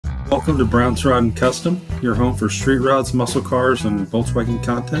Welcome to Brown's Rod and Custom, your home for street rods, muscle cars, and Volkswagen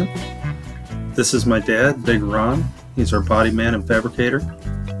content. This is my dad, Big Ron. He's our body man and fabricator.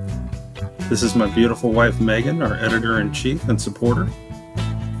 This is my beautiful wife, Megan, our editor-in-chief and supporter.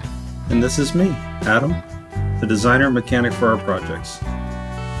 And this is me, Adam, the designer and mechanic for our projects.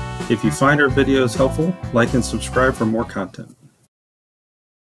 If you find our videos helpful, like and subscribe for more content.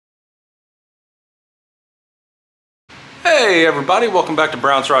 Hey everybody, welcome back to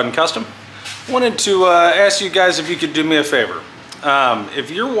Brown's Rod and Custom. Wanted to ask you guys if you could do me a favor.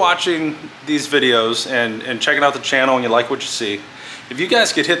 If you're watching these videos and checking out the channel and you like what you see, if you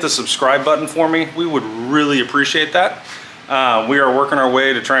guys could hit the subscribe button for me, we would really appreciate that. We are working our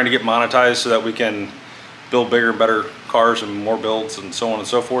way to trying to get monetized so that we can build bigger and better cars and more builds and so on and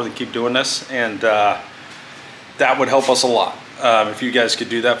so forth and keep doing this. And that would help us a lot if you guys could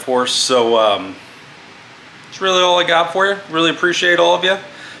do that for us. So that's really all I got for you. Really appreciate all of you.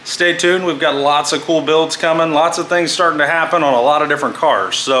 Stay tuned. We've got lots of cool builds coming. Lots of things starting to happen on a lot of different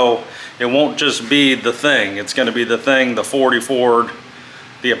cars. So it won't just be the Thing. It's going to be the Thing, the 40 Ford,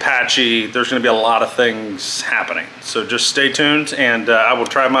 the Apache. There's going to be a lot of things happening. So just stay tuned, and I will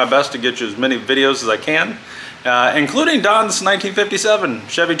try my best to get you as many videos as I can, including Don's 1957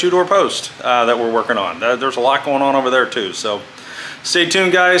 Chevy two-door post that we're working on. There's a lot going on over there too. So stay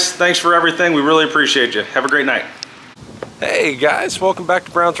tuned, guys. Thanks for everything. We really appreciate you. Have a great night. Hey guys, welcome back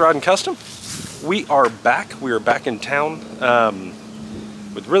to Brown's Rod and Custom. We are back. We are back in town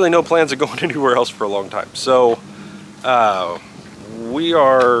with really no plans of going anywhere else for a long time. So we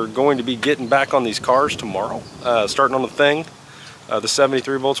are going to be getting back on these cars tomorrow, starting on the Thing, the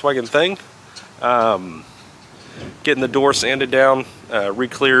 73 Volkswagen Thing. Getting the door sanded down,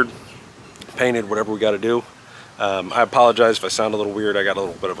 re-cleared, painted, whatever we got to do. I apologize if I sound a little weird. I got a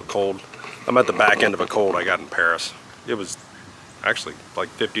little bit of a cold. I'm at the back end of a cold I got in Paris. It was actually like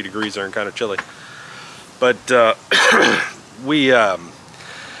 50 degrees there and kind of chilly. But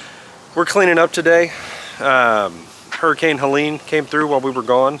we're cleaning up today. Hurricane Helene came through while we were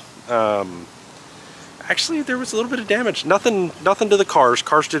gone. Actually, there was a little bit of damage. Nothing to the cars.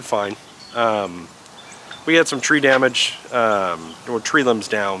 Cars did fine. We had some tree damage, or tree limbs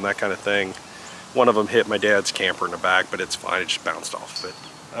down, that kind of thing. One of them hit my dad's camper in the back, but it's fine. It just bounced off of it.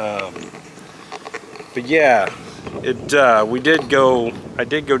 But yeah, I did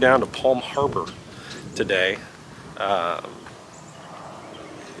go down to Palm Harbor today. Dad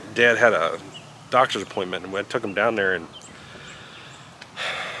had a doctor's appointment, and we took him down there, and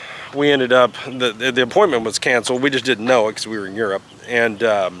we ended up, the appointment was canceled. We just didn't know it because we were in Europe, and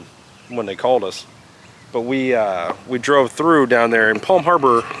when they called us. But we drove through down there in Palm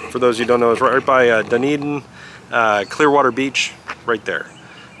Harbor. For those who don't know, it's right by Dunedin, Clearwater Beach, right there.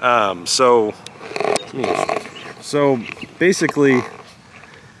 So basically,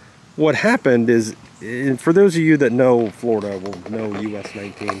 what happened is, for those of you that know Florida, will know US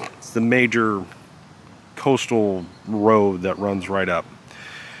 19. It's the major coastal road that runs right up.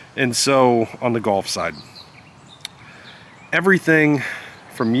 And so on the Gulf side, everything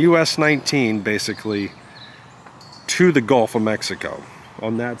from US 19 basically to the Gulf of Mexico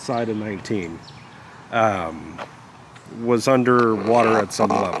on that side of 19 was under water at some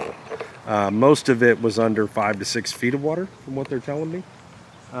level. Most of it was under 5 to 6 feet of water, from what they're telling me.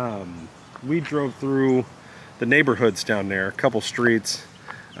 We drove through the neighborhoods down there, a couple streets,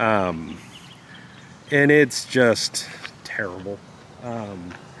 and it's just terrible.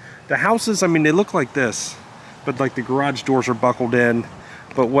 The houses, I mean, they look like this, but like the garage doors are buckled in.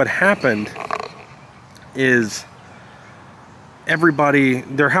 But what happened is everybody,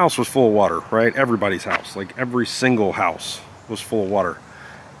 their house was full of water, right? Everybody's house, like every single house was full of water.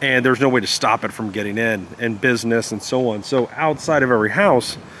 And there's no way to stop it from getting in, and business and so on. So outside of every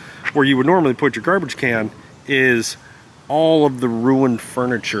house, where you would normally put your garbage can, is all of the ruined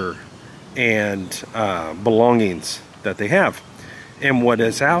furniture and belongings that they have. And what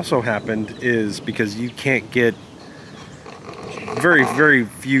has also happened is, because you can't get, very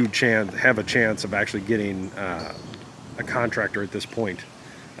few have a chance of actually getting a contractor at this point,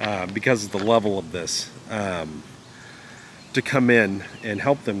 because of the level of this, to come in and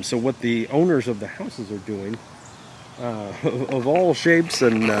help them. So what the owners of the houses are doing, of all shapes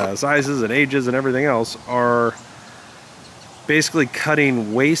and sizes and ages and everything else, are basically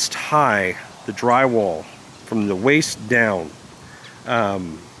cutting waist high the drywall from the waist down,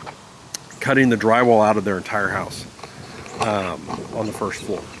 cutting the drywall out of their entire house on the first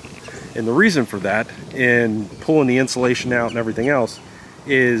floor. And the reason for that, in pulling the insulation out and everything else,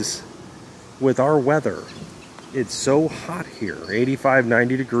 is with our weather, it's so hot here, 85,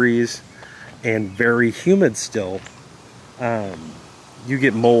 90 degrees, and very humid still. you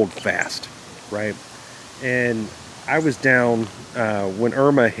get mold fast, right? And I was down when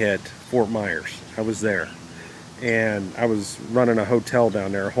Irma hit Fort Myers. I was there, and I was running a hotel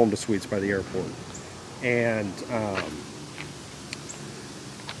down there, Home to Suites by the airport. And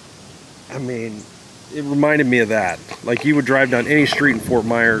I mean, it reminded me of that. Like, you would drive down any street in Fort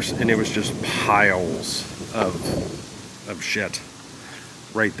Myers and it was just piles of shit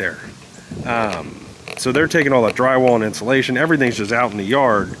right there. So they're taking all that drywall and insulation, everything's just out in the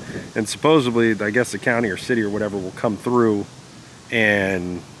yard, and supposedly, I guess the county or city or whatever will come through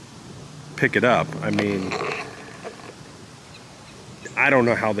and pick it up. I mean, I don't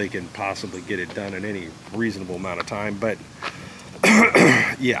know how they can possibly get it done in any reasonable amount of time, but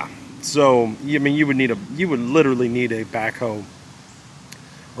yeah. So, I mean, you would literally need a backhoe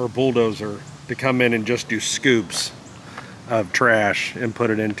or a bulldozer to come in and just do scoops of trash and put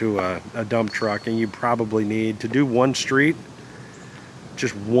it into a dump truck. And you probably need to do one street,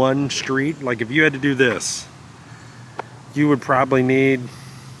 just one street. Like, if you had to do this, you would probably need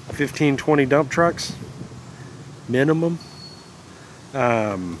 15, 20 dump trucks minimum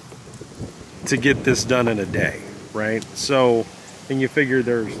to get this done in a day, right? So, and you figure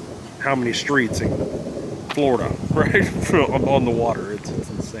there's how many streets in Florida, right? On the water. It's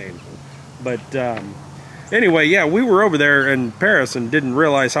insane. But anyway, yeah, we were over there in Paris and didn't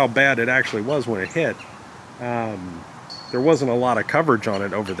realize how bad it actually was when it hit. There wasn't a lot of coverage on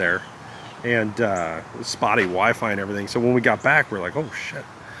it over there, and spotty Wi-Fi and everything. So when we got back, we're like, oh shit.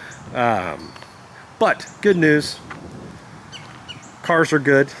 But good news, cars are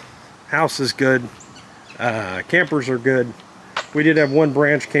good, house is good, campers are good. We did have one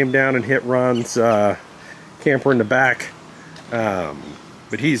branch came down and hit Ron's camper in the back,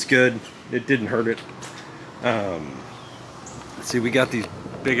 but he's good. It didn't hurt it. Let's see, we got these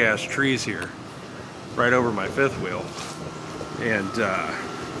big ass trees here right over my fifth wheel, and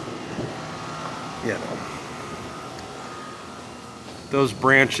you know, those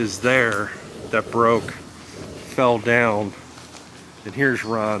branches there that broke fell down, and here's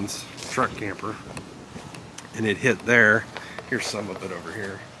Ron's truck camper, and it hit there. Here's some of it over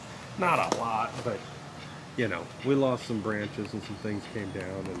here. Not a lot, but you know, we lost some branches and some things came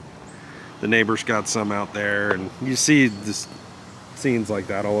down, and the neighbors got some out there, and you see this scenes like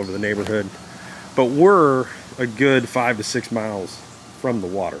that all over the neighborhood. But we're a good 5 to 6 miles from the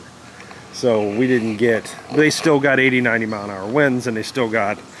water, so we didn't get, they still got 80-90 mile an hour winds, and they still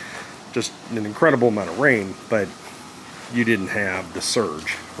got just an incredible amount of rain, but you didn't have the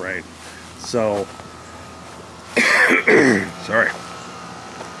surge, right? So sorry.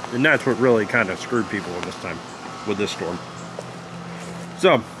 And that's what really kind of screwed people in this time with this storm.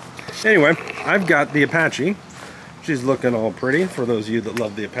 So anyway, I've got the Apache. She's looking all pretty for those of you that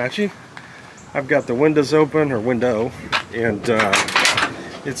love the Apache. I've got the windows open, or window, and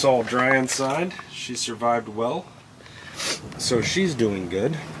it's all dry inside. She survived well, so she's doing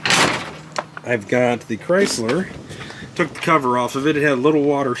good. I've got the Chrysler. Took the cover off of it. It had a little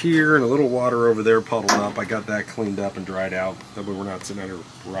water here and a little water over there puddled up. I got that cleaned up and dried out. That way we're not sitting under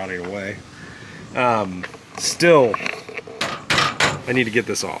rotting away. Still, I need to get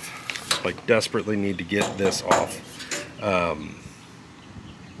this off. Like, desperately need to get this off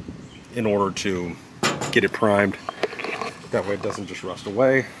in order to get it primed. That way it doesn't just rust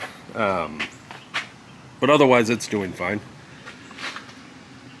away. But otherwise it's doing fine.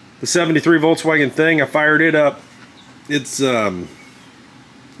 The 73 Volkswagen thing, I fired it up. It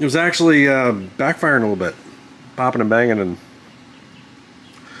was actually backfiring a little bit, popping and banging, and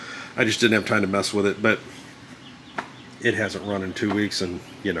I just didn't have time to mess with it. But it hasn't run in 2 weeks, and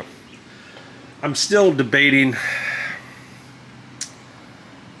you know, I'm still debating.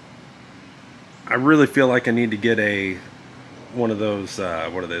 I really feel like I need to get one of those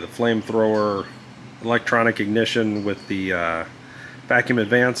what are they, the flamethrower electronic ignition with the vacuum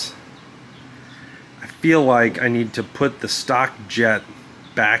advance. I feel like I need to put the stock jet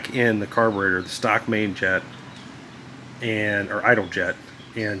back in the carburetor, the stock main jet, or idle jet,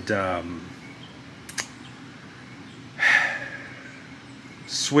 and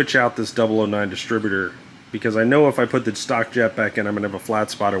switch out this 009 distributor, because I know if I put the stock jet back in, I'm gonna have a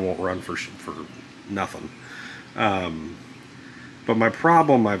flat spot. It won't run for nothing. But my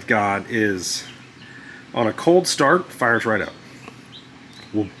problem I've got is on a cold start, fires right up.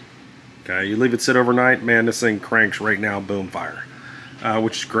 Whoop. Okay, you leave it sit overnight, man, this thing cranks right now, boom, fire,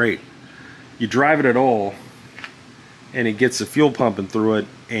 which is great. You drive it at all, and it gets the fuel pumping through it,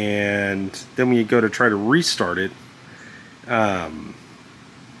 and then when you go to try to restart it,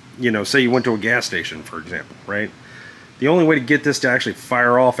 you know, say you went to a gas station, for example, right? The only way to get this to actually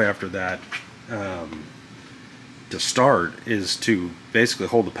fire off after that to start is to basically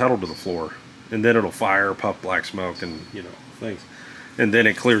hold the pedal to the floor, and then it'll fire, puff black smoke, and you know, things, and then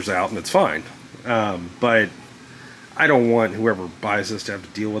it clears out and it's fine. But I don't want whoever buys this to have to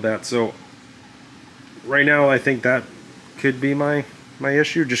deal with that. So right now I think that could be my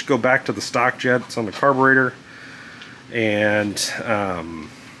issue. Just go back to the stock jets on the carburetor and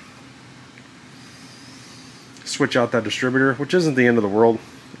switch out that distributor, which isn't the end of the world.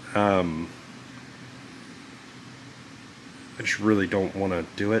 I just really don't want to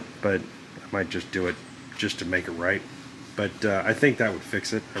do it, but I might just do it just to make it right. But I think that would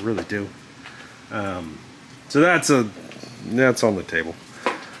fix it. I really do. So that's on the table.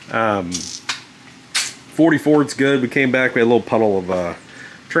 40 Ford's good. We came back, we had a little puddle of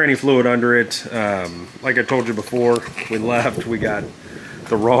tranny fluid under it. Like I told you before, we left, we got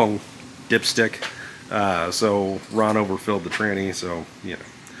the wrong dipstick. So Ron overfilled the tranny, so you know,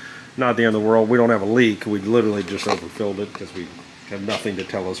 not the end of the world. We don't have a leak. We literally just overfilled it because we have nothing to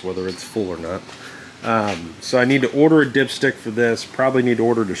tell us whether it's full or not. So I need to order a dipstick for this. Probably need to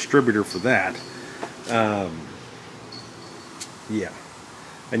order a distributor for that. Yeah,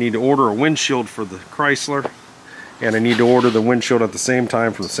 I need to order a windshield for the Chrysler, and I need to order the windshield at the same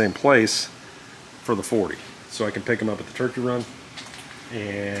time from the same place for the 40, so I can pick them up at the turkey run,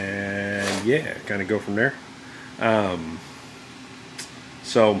 and yeah, kind of go from there.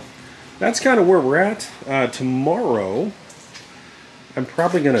 So that's kind of where we're at. Tomorrow I'm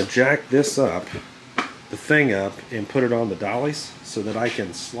probably going to jack this up, the thing up, and put it on the dollies so that I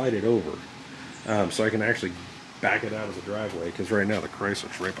can slide it over, so I can actually back it out of the driveway, because right now the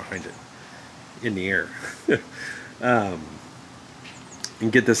Chrysler's right behind it in the air.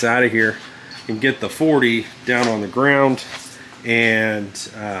 And get this out of here and get the 40 down on the ground and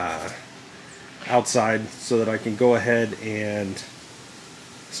outside, so that I can go ahead and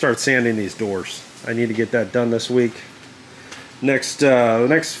start sanding these doors. I need to get that done this week. The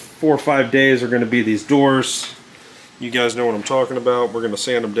next 4 or 5 days are going to be these doors. You guys know what I'm talking about. We're going to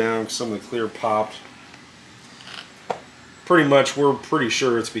sand them down because some of the clear popped. Pretty much, we're pretty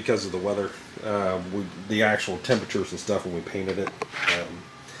sure it's because of the weather. The actual temperatures and stuff when we painted it.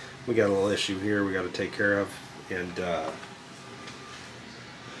 We got a little issue here we got to take care of. And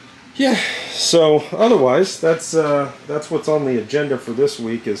yeah, so otherwise, that's what's on the agenda for this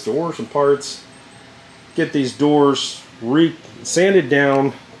week, is to order some parts, get these doors sanded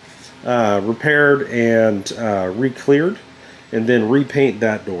down, repaired, and re-cleared, and then repaint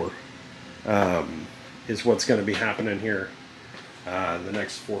that door. Is what's going to be happening here in the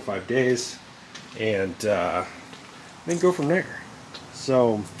next 4 or 5 days, and then go from there.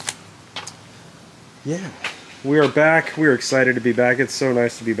 So yeah, we are back. We are excited to be back. It's so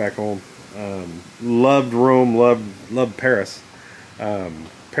nice to be back home. Loved Rome, loved Paris.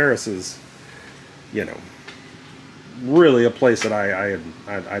 Paris is, you know, really a place that I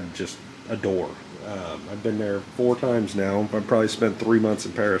just adore. I've been there 4 times now. I've probably spent 3 months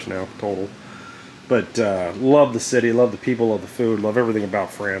in Paris now total. But love the city, love the people, love the food, love everything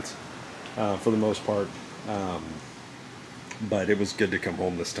about France for the most part. But it was good to come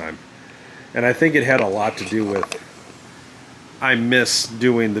home this time. And I think it had a lot to do with, I miss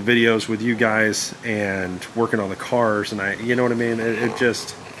doing the videos with you guys and working on the cars, and you know what I mean? It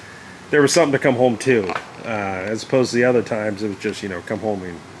just, there was something to come home to, as opposed to the other times it was just, you know, come home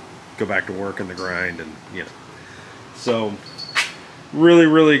and go back to work and the grind, and you know. So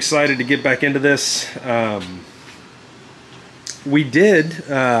really excited to get back into this. We did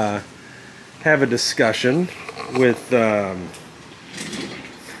have a discussion with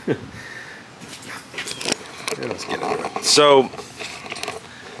let's get into it. So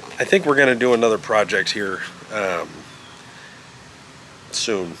I think we're going to do another project here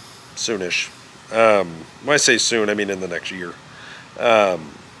soonish. When I say soon, I mean in the next year.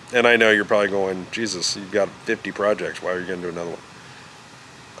 And I know you're probably going, Jesus, you've got 50 projects, why are you going to do another one?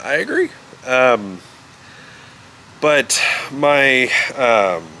 I agree. But my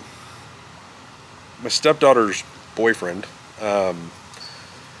stepdaughter's boyfriend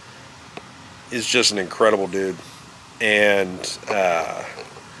is just an incredible dude, and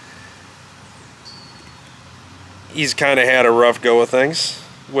he's kind of had a rough go of things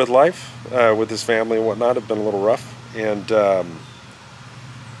with life, with his family and whatnot. Have been a little rough, and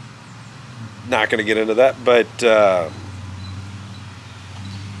not going to get into that, but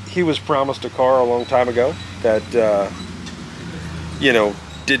he was promised a car a long time ago that you know,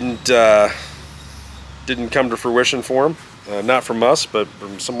 didn't come to fruition for him. Not from us, but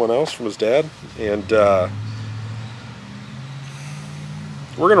from someone else, from his dad. And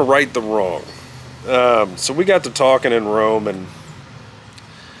we're gonna right the wrong. So we got to talking in Rome, and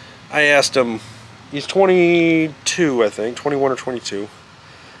I asked him, He's 22, I think, 21 or 22.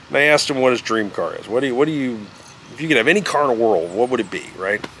 And I asked him what his dream car is. What do you, if you could have any car in the world, what would it be,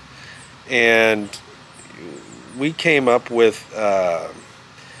 right? And we came up with a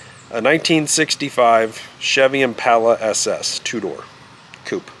 1965 Chevy Impala SS 2-door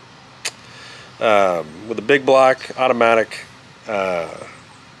coupe with a big block, automatic,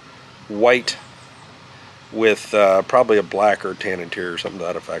 white with probably a black or tan interior, something to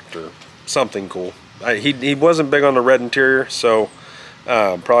that effect, or something cool. He wasn't big on the red interior, so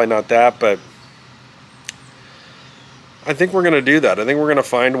probably not that, but I think we're going to do that. I think we're going to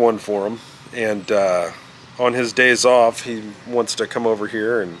find one for him, and on his days off, he wants to come over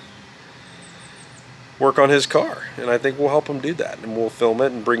here and work on his car, and I think we'll help him do that, and we'll film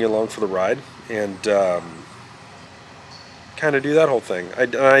it and bring you along for the ride, and kind of do that whole thing.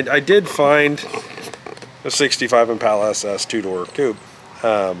 I did find a 65 Impala SS 2-door coupe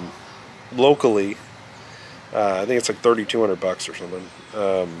locally. I think it's like $3,200 or something.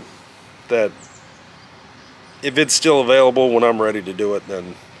 That if it's still available when I'm ready to do it,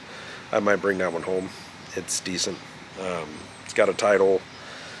 then I might bring that one home. It's decent. It's got a title.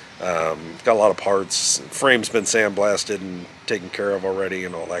 Got a lot of parts. Frame's been sandblasted and taken care of already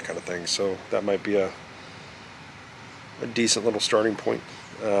and all that kind of thing. So that might be a decent little starting point.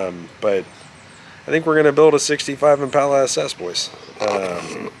 But I think we're going to build a 65 Impala SS, boys.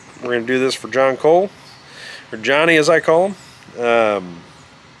 We're going to do this for John Cole, or Johnny as I call him.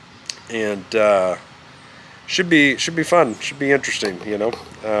 And should be fun. Should be interesting, you know.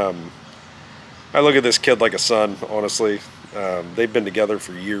 I look at this kid like a son, honestly. They've been together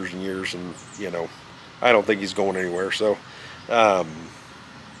for years and years, and you know, I don't think he's going anywhere. So, but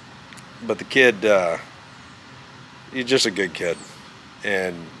the kid, he's just a good kid,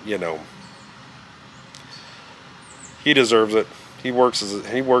 and you know, he deserves it. He works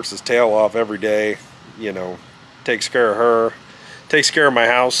his tail off every day. You know, takes care of her, takes care of my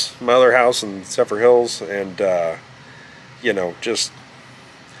house, my other house in Zephyr Hills, and you know, just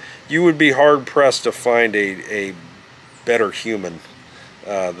you would be hard pressed to find a better human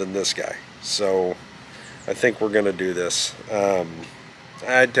than this guy. So I think we're going to do this.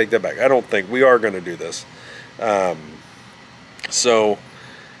 I'd take that back. I don't think we are going to do this. So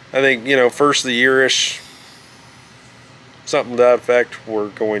I think, you know, first of the year-ish, something to that effect, we're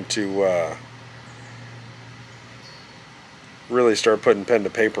going to really start putting pen to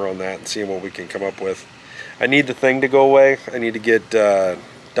paper on that and seeing what we can come up with. I need the thing to go away. I need to get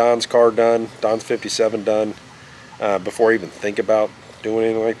Don's car done, Don's 57 done, before I even think about doing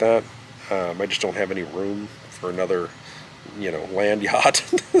anything like that. I just don't have any room for another, you know, land yacht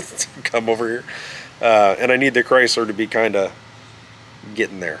to come over here. And I need the Chrysler to be kind of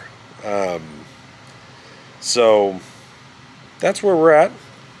getting there. So that's where we're at.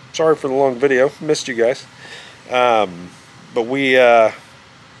 Sorry for the long video. Missed you guys. But we're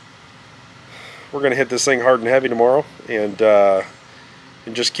going to hit this thing hard and heavy tomorrow, and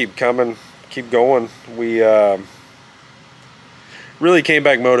just keep coming, keep going. We really came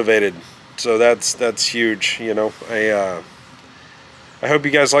back motivated, so that's huge. You know, I hope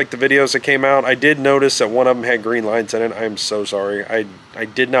you guys liked the videos that came out. I did notice that one of them had green lines in it. I'm so sorry. I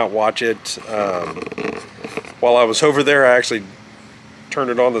did not watch it while I was over there. I actually turned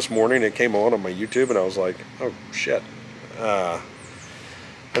it on this morning. It came on my YouTube, and I was like, oh shit. I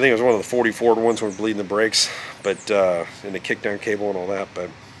think it was one of the 40 Ford ones with bleeding the brakes, but and the kickdown cable and all that.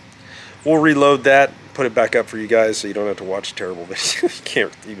 But we'll reload that, put it back up for you guys, so you don't have to watch a terrible video. You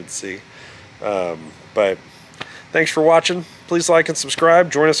can't even see. But thanks for watching. Please like and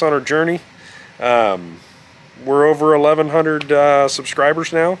subscribe. Join us on our journey. We're over 1,100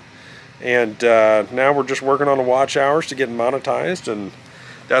 subscribers now, and now we're just working on the watch hours to get monetized, and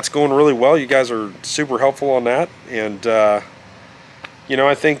that's going really well. You guys are super helpful on that, and you know,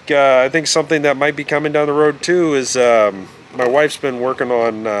 I think something that might be coming down the road too is my wife's been working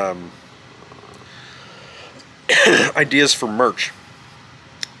on ideas for merch.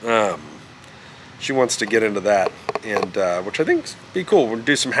 She wants to get into that, and which I think be cool. We'll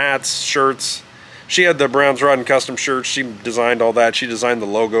do some hats, shirts. She had the Browns Rod and Custom shirts. She designed all that. She designed the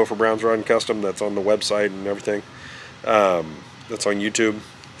logo for Browns Rod and Custom. That's on the website and everything. That's on YouTube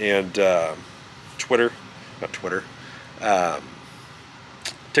and Twitter, not Twitter,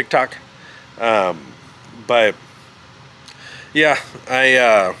 TikTok. But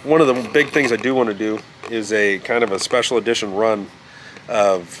yeah, one of the big things I do want to do is a kind of a special edition run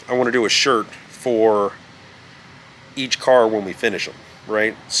of, I want to do a shirt for each car when we finish them,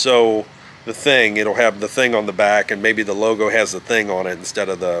 right? So the thing, it'll have the thing on the back, and maybe the logo has the thing on it instead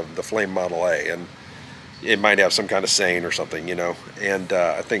of the Flame Model A, and it might have some kind of saying or something, you know. And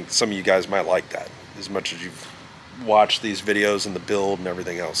I think some of you guys might like that. as much as you've watched these videos and the build and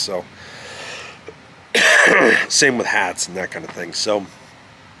everything else. So same with hats and that kind of thing. So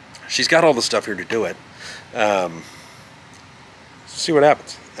she's got all the stuff here to do it. See what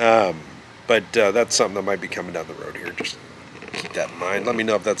happens. But that's something that might be coming down the road here. Just keep that in mind. Let me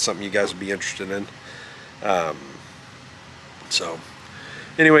know if that's something you guys would be interested in. So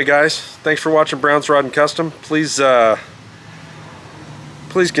anyway, guys, thanks for watching Brown's Rod and Custom. Please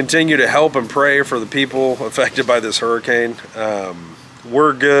continue to help and pray for the people affected by this hurricane.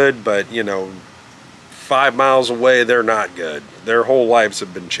 We're good, but you know, 5 miles away, they're not good. Their whole lives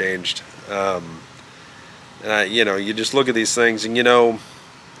have been changed. You know, you just look at these things, and you know,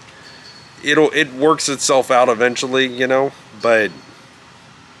 it works itself out eventually, you know, but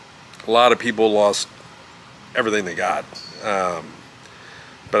a lot of people lost everything they got.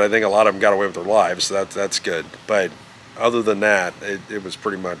 But I think a lot of them got away with their lives, so that's good. But other than that, it was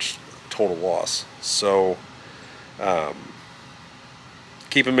pretty much total loss. So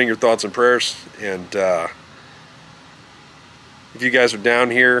keep them in your thoughts and prayers. And if you guys are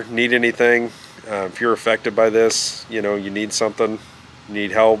down here, need anything, if you're affected by this, you know, you need something,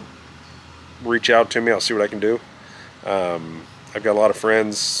 need help, reach out to me. I'll see what I can do. I've got a lot of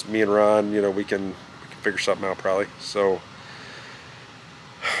friends, me and Ron, you know, we can figure something out probably. So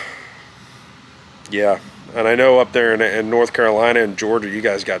yeah, and I know up there in North Carolina and Georgia, you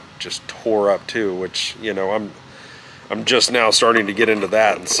guys got just tore up too, which, you know, I'm just now starting to get into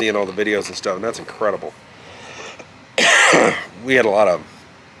that and seeing all the videos and stuff, and that's incredible. We had a lot of,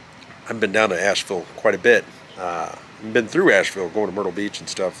 I've been down to Asheville quite a bit. I've been through Asheville, going to Myrtle Beach and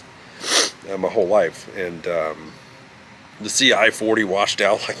stuff my whole life, and to see I-40 washed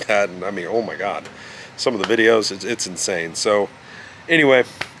out like that, and I mean, oh my God, some of the videos, it's insane. So anyway,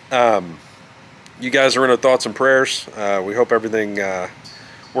 you guys are in our thoughts and prayers. We hope everything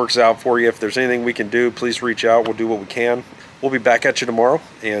works out for you. If there's anything we can do, please reach out. We'll do what we can. We'll be back at you tomorrow,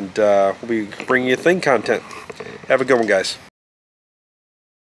 and we'll be bringing you thing content. Have a good one, guys.